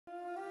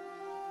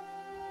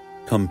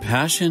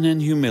compassion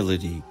and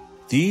humility.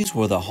 These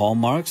were the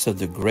hallmarks of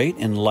the great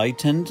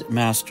enlightened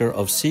master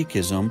of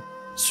Sikhism,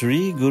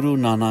 Sri Guru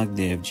Nanak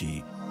Dev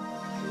Ji.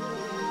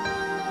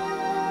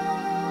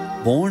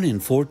 Born in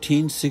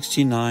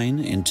 1469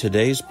 in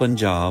today's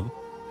Punjab,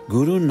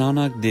 Guru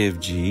Nanak Dev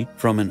Ji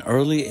from an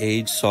early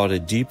age sought a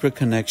deeper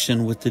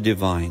connection with the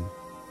divine.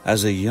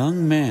 As a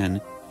young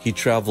man, he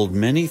traveled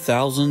many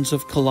thousands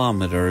of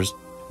kilometers,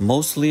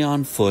 mostly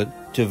on foot,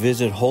 to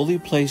visit holy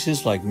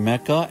places like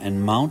Mecca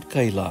and Mount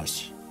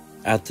Kailash.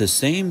 At the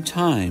same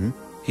time,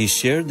 he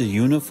shared the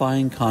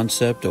unifying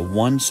concept of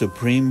one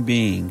supreme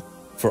being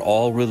for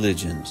all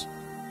religions.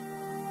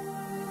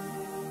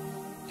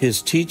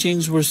 His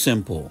teachings were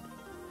simple: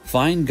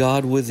 find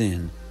God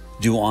within,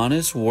 do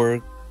honest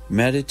work,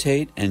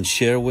 meditate, and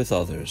share with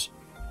others.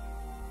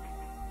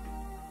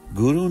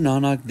 Guru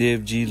Nanak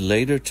Dev Ji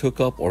later took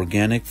up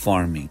organic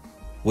farming,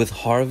 with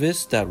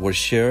harvests that were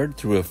shared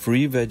through a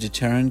free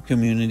vegetarian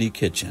community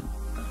kitchen.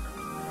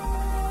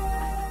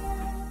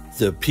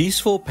 The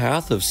peaceful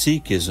path of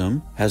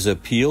Sikhism has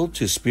appealed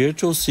to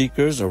spiritual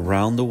seekers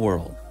around the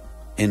world.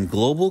 In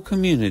global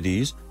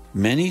communities,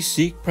 many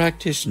Sikh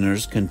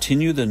practitioners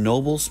continue the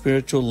noble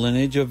spiritual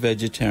lineage of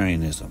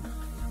vegetarianism.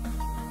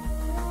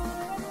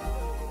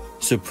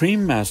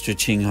 Supreme Master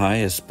Chinghai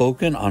has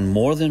spoken on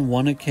more than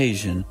one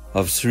occasion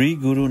of Sri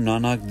Guru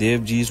Nanak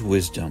Dev Ji's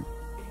wisdom.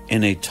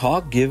 In a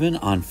talk given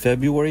on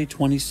February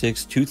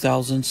 26,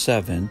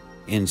 2007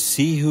 in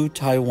Sihu,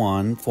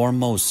 Taiwan,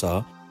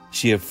 Formosa,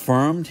 she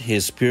affirmed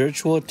his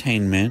spiritual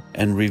attainment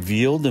and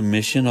revealed the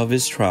mission of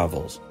his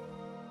travels.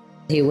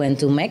 He went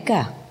to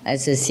Mecca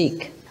as a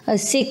Sikh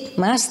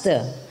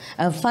master,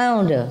 a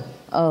founder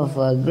of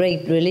a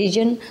great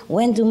religion,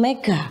 went to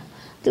Mecca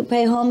to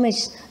pay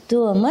homage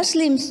to a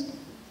Muslim's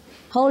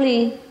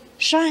holy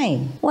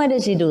shrine. Why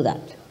does he do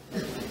that? I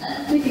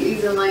think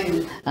he's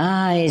enlightened.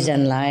 He's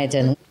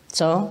enlightened.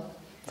 So,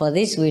 for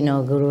this we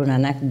know Guru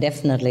Nanak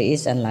definitely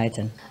is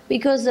enlightened.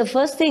 Because the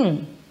first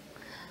thing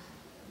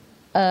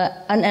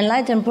an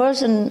enlightened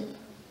person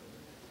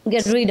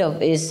gets rid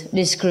of is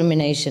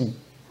discrimination,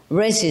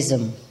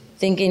 racism,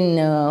 thinking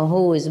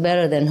who is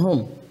better than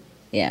whom.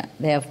 Yeah,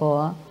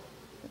 therefore,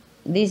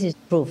 this is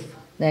proof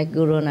that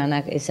Guru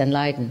Nanak is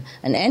enlightened.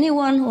 And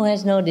anyone who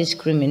has no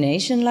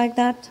discrimination like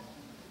that,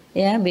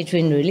 yeah,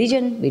 between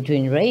religion,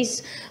 between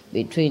race,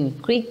 between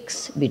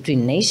creeds,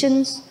 between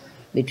nations,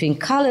 between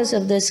colors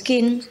of the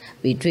skin,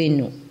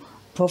 between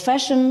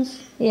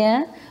professions,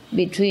 yeah,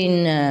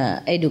 between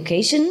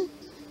education,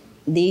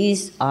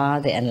 these are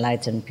the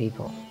enlightened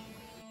people.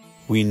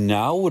 We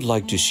now would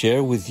like to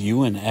share with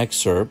you an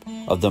excerpt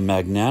of the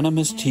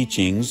magnanimous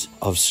teachings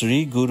of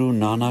Sri Guru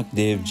Nanak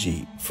Dev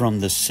Ji from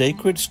the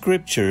sacred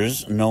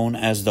scriptures known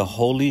as the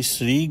Holy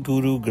Sri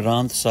Guru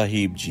Granth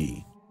Sahib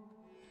Ji.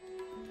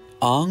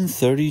 Ang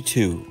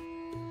 32.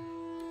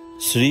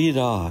 Sri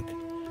Rag,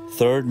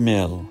 3rd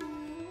Mill.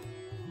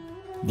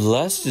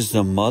 Blessed is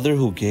the mother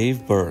who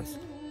gave birth.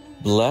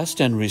 Blessed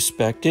and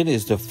respected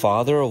is the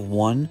father of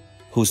one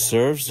who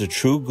serves the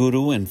true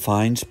Guru and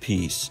finds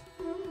peace.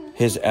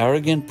 His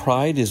arrogant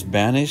pride is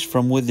banished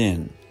from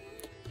within.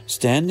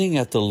 Standing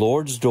at the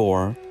Lord's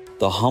door,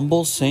 the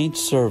humble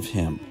saints serve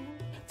him.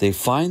 They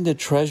find the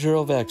treasure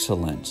of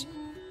excellence.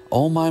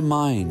 O my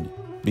mind,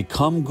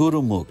 become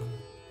Gurumukh,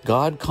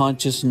 God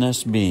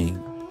consciousness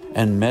being,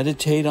 and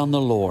meditate on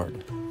the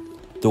Lord.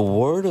 The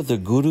word of the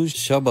Guru's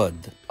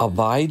Shabad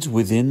abides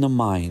within the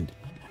mind,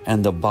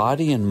 and the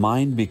body and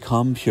mind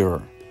become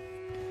pure.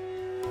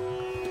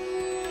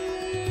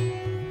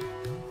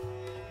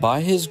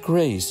 By his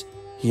grace,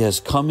 he has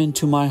come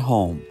into my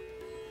home.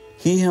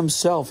 He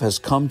himself has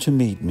come to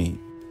meet me.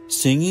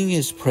 Singing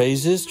his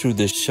praises through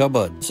the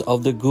Shabads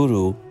of the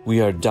Guru,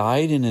 we are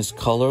dyed in his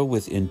color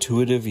with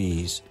intuitive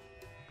ease.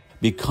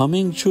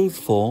 Becoming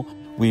truthful,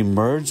 we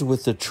merge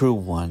with the True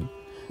One.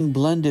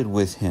 Blended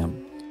with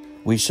him,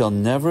 we shall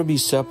never be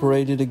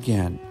separated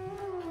again.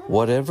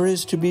 Whatever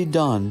is to be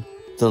done,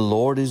 the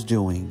Lord is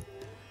doing.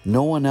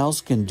 No one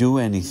else can do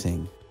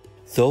anything.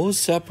 Those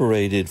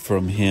separated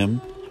from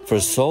him for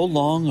so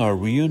long are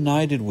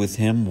reunited with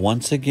him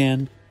once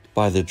again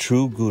by the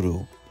true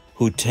Guru,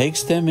 who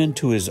takes them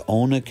into his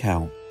own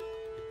account.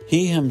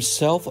 He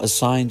himself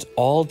assigns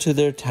all to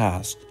their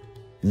task.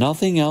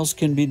 Nothing else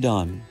can be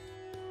done.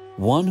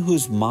 One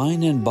whose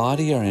mind and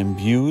body are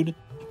imbued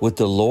with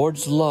the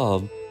Lord's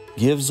love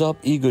gives up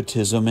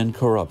egotism and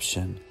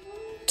corruption.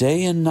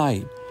 Day and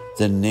night,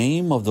 the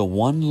name of the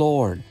one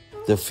Lord,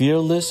 the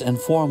fearless and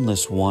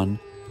formless one,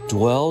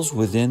 dwells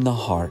within the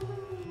heart.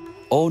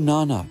 O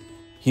Nanak,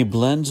 he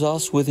blends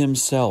us with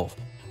himself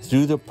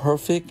through the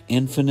perfect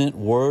infinite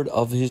word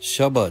of his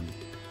Shabad.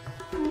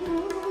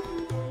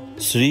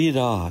 Sri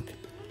Rag,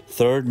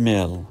 3rd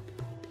Mill.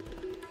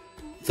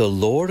 The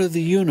Lord of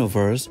the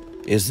universe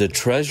is the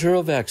treasure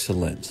of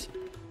excellence.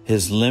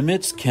 His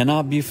limits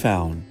cannot be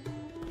found.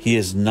 He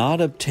is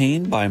not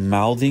obtained by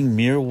mouthing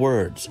mere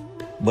words,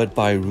 but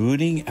by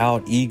rooting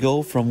out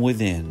ego from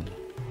within.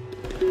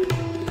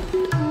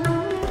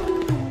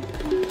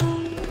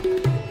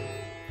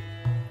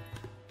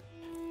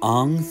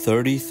 Ang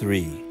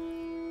 33.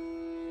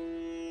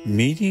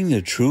 Meeting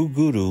the true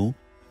Guru,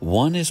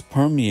 one is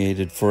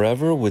permeated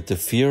forever with the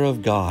fear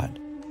of God,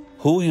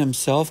 who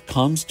himself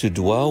comes to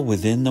dwell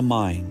within the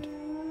mind.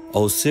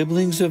 O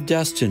siblings of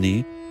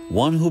destiny,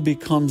 one who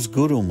becomes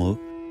Gurumukh,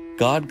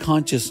 God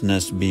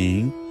consciousness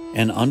being,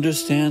 and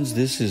understands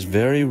this is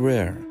very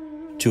rare.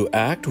 To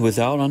act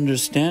without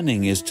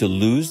understanding is to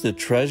lose the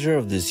treasure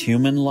of this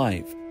human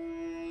life.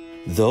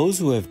 Those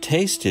who have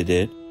tasted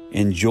it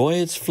enjoy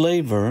its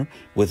flavor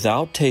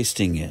without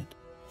tasting it.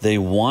 They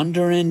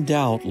wander in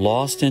doubt,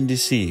 lost and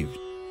deceived.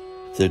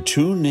 The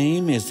true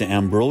name is the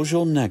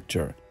ambrosial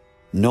nectar.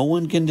 No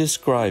one can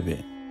describe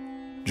it.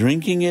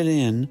 Drinking it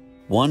in,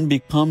 one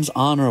becomes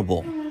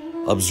honorable,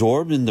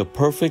 absorbed in the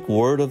perfect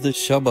word of the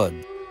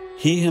Shabad.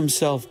 He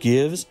himself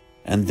gives,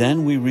 and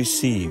then we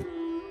receive.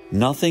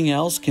 Nothing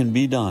else can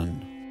be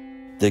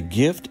done. The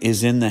gift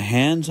is in the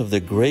hands of the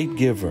great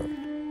giver.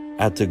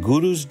 At the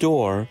Guru's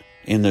door,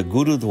 in the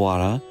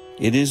Gurudwara,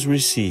 it is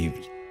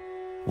received.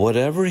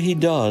 Whatever he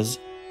does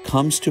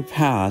comes to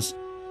pass,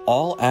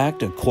 all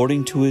act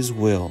according to his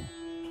will.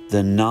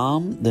 The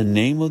Nam, the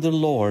name of the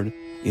Lord,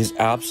 is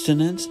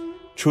abstinence,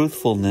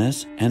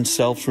 truthfulness, and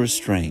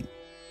self-restraint.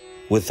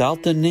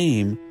 Without the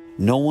name,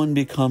 no one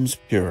becomes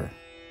pure.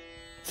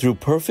 Through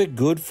perfect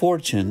good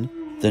fortune,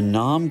 the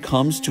Nam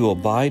comes to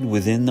abide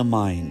within the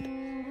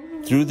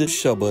mind. Through the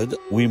Shabad,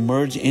 we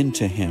merge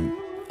into him.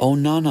 O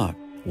Nanak,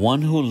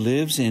 one who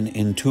lives in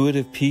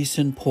intuitive peace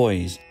and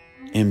poise,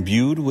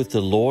 imbued with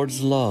the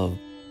Lord's love,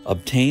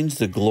 obtains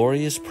the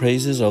glorious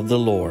praises of the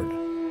Lord.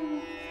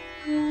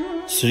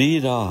 Sri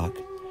Rag,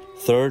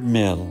 third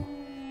mill.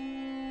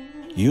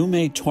 You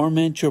may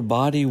torment your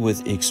body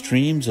with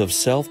extremes of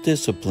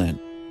self-discipline,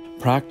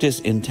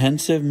 practice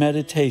intensive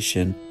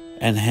meditation,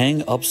 and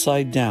hang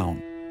upside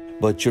down,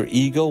 but your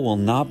ego will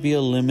not be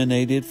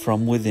eliminated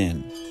from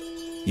within.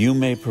 You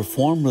may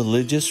perform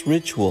religious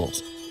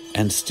rituals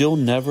and still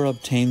never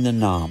obtain the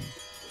Nam,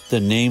 the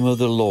name of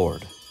the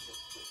Lord.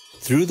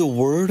 Through the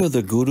word of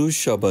the Guru's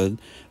Shabad,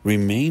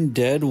 remain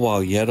dead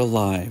while yet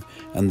alive,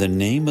 and the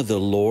name of the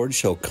Lord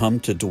shall come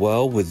to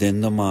dwell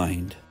within the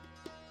mind.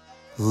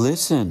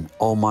 Listen,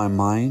 O my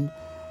mind,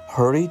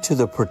 hurry to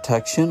the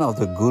protection of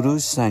the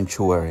Guru's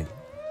sanctuary.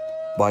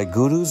 By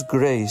Guru's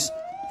grace,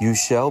 you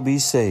shall be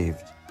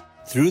saved.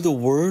 Through the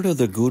word of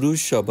the Guru's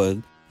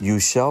Shabad, you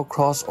shall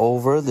cross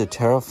over the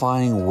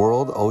terrifying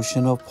world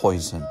ocean of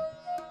poison.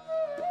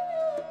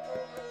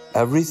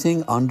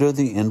 Everything under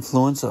the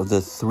influence of the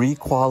three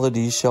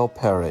qualities shall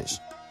perish.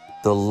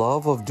 The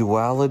love of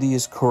duality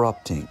is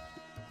corrupting.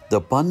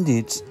 The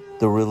Pandits,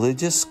 the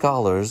religious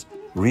scholars,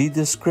 read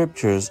the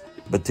scriptures,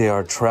 but they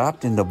are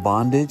trapped in the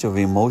bondage of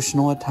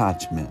emotional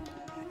attachment.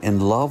 In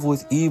love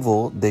with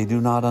evil, they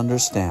do not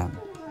understand.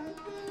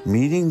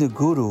 Meeting the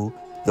Guru,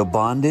 the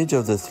bondage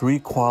of the three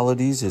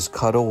qualities is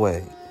cut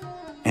away,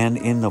 and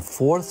in the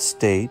fourth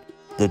state,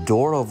 the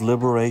door of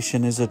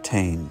liberation is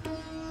attained.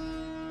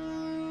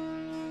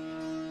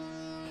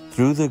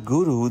 Through the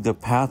Guru, the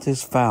path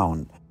is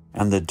found,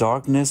 and the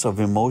darkness of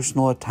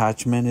emotional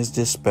attachment is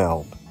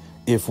dispelled.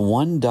 If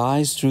one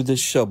dies through the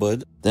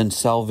Shabad, then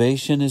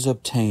salvation is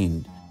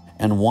obtained,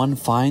 and one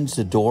finds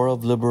the door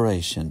of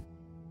liberation.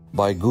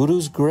 By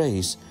Guru's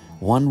grace,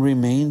 one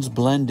remains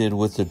blended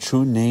with the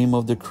true name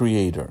of the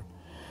Creator.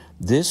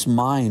 This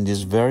mind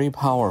is very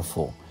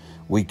powerful.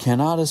 We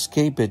cannot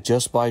escape it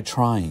just by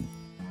trying.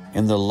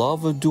 In the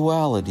love of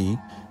duality,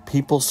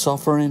 people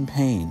suffer in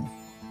pain,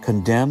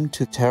 condemned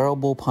to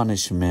terrible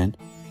punishment.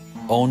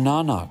 O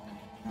Nanak,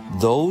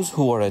 those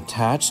who are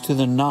attached to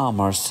the Nam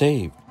are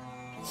saved.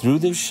 Through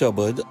the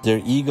Shabad,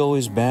 their ego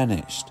is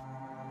banished.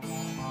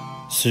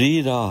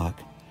 Sri Rag,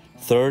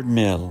 third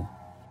mill.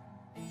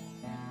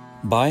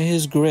 By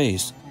his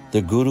grace,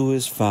 the Guru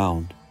is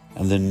found,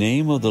 and the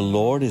name of the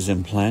Lord is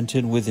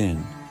implanted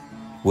within.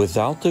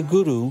 Without the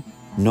Guru,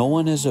 no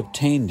one has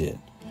obtained it.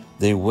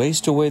 They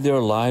waste away their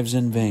lives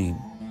in vain.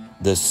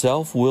 The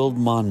self-willed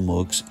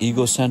manmukhs,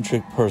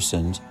 egocentric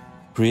persons,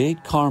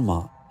 create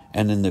karma,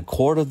 and in the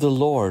court of the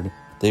Lord,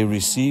 they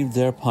receive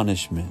their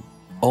punishment.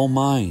 O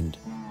mind,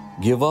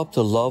 give up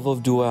the love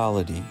of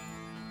duality.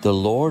 The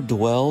Lord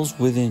dwells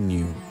within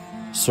you.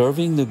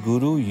 Serving the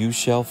Guru, you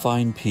shall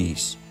find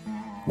peace.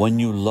 When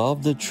you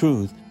love the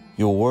truth,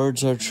 your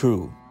words are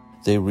true.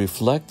 They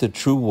reflect the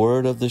true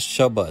word of the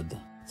Shabad.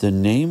 The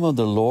name of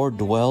the Lord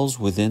dwells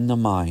within the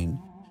mind.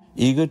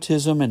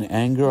 Egotism and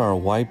anger are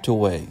wiped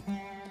away.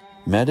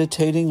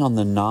 Meditating on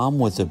the Nam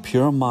with a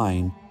pure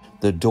mind,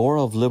 the door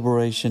of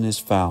liberation is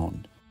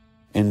found.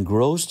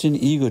 Engrossed in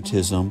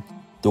egotism,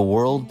 the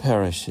world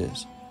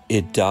perishes.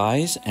 It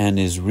dies and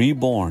is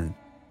reborn.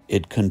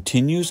 It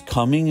continues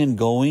coming and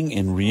going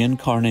in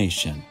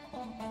reincarnation.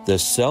 The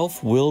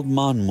self-willed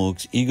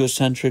manmukhs,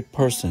 egocentric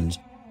persons,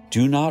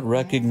 do not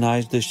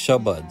recognize the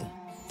Shabad.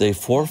 They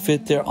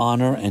forfeit their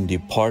honor and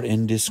depart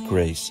in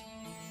disgrace.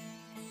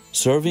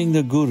 Serving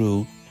the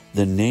Guru,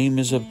 the name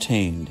is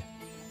obtained,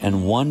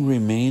 and one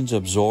remains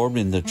absorbed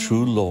in the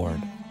true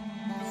Lord.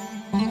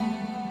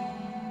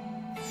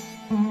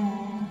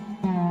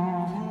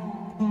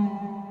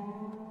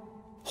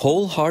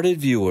 Wholehearted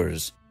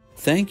viewers,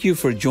 Thank you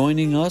for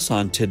joining us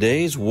on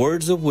today's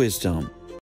Words of Wisdom.